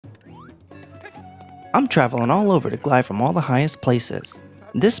I'm traveling all over to glide from all the highest places.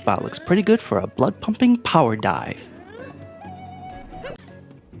 This spot looks pretty good for a blood-pumping power dive.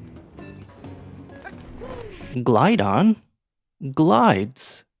 Glydon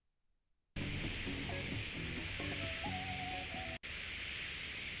glides.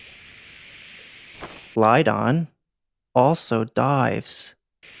 Glydon also dives.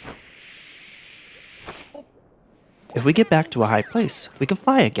 If we get back to a high place, we can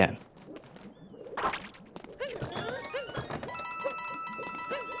fly again.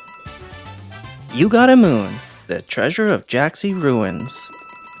 You got a moon, the treasure of Jaxi ruins.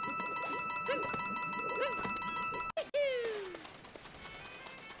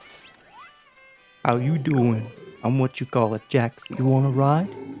 How you doing? I'm what you call a Jaxi. You wanna ride?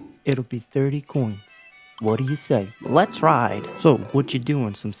 It'll be 30 coins. What do you say? Let's ride. So, what you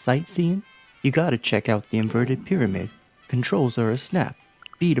doing? Some sightseeing? You gotta check out the inverted pyramid. Controls are a snap.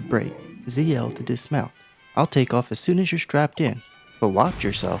 B to brake. ZL to dismount. I'll take off as soon as you're strapped in. But watch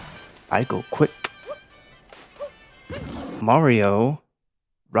yourself. I go quick. Mario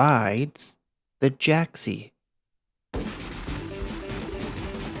rides the Jaxi.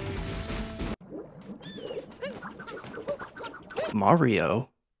 Mario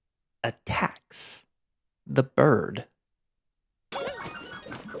attacks the bird.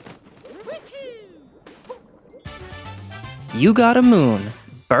 You got a moon,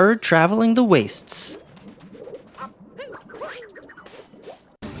 bird traveling the wastes.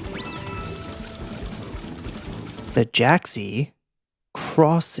 The Jaxi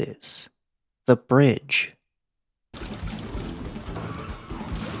crosses the bridge.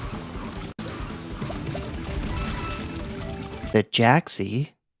 The Jaxi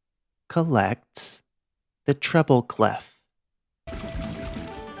collects the treble clef.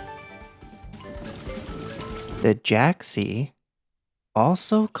 The Jaxi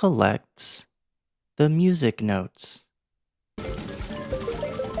also collects the music notes.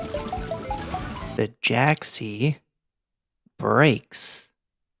 The Jaxi breaks.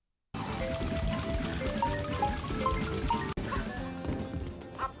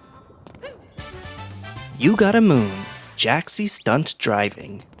 You got a moon, Jaxi stunt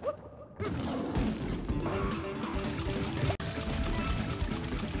driving.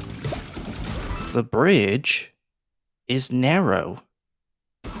 The bridge is narrow.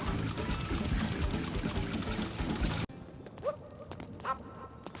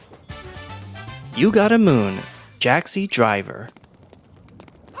 You got a moon, Jaxi driver.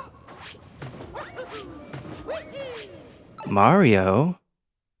 Mario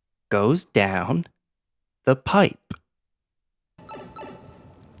goes down the pipe.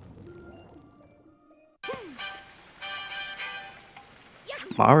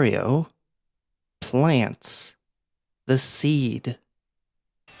 Mario plants the seed.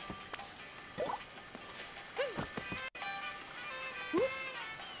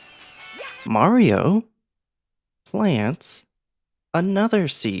 Mario plants another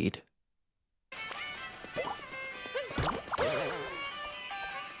seed.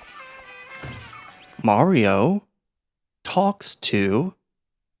 Mario talks to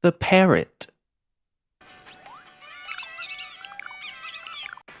the parrot.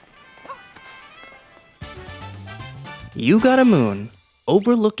 You got a moon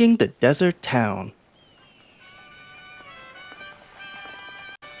overlooking the desert town.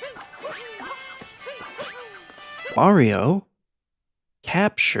 Mario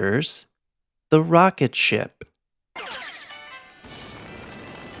captures the rocket ship.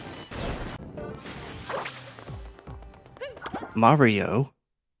 Mario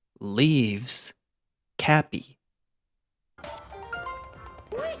leaves Cappy.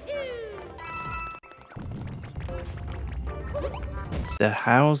 The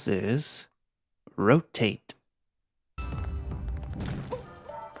houses rotate.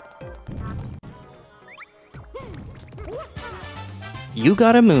 You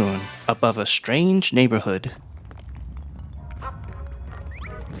got a moon above a strange neighborhood.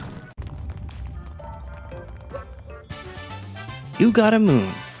 You got a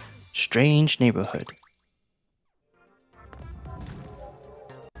moon, strange neighborhood.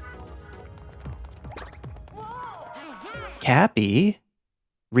 Cappy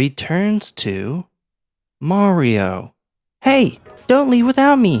returns to Mario. Hey, don't leave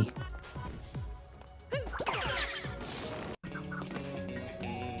without me.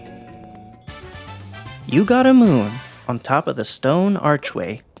 You got a moon on top of the stone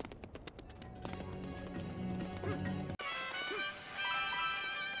archway.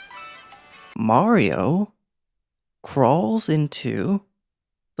 Mario crawls into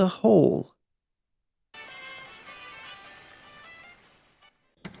the hole.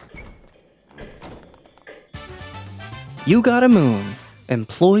 You got a moon.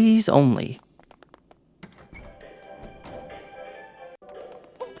 Employees only.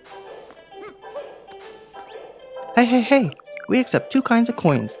 Hey. We accept two kinds of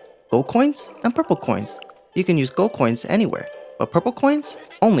coins. Gold coins and purple coins. You can use gold coins anywhere, but purple coins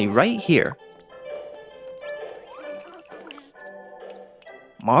only right here.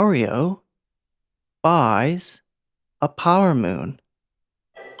 Mario buys a power moon.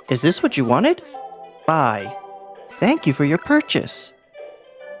 Is this what you wanted? Buy. Thank you for your purchase.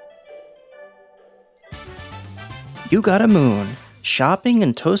 You got a moon. Shopping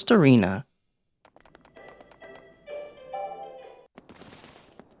in Tostarena.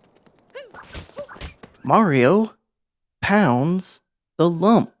 Mario pounds the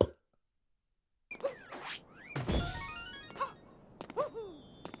lump.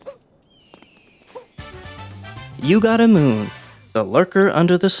 You got a moon. The lurker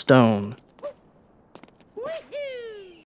under the stone.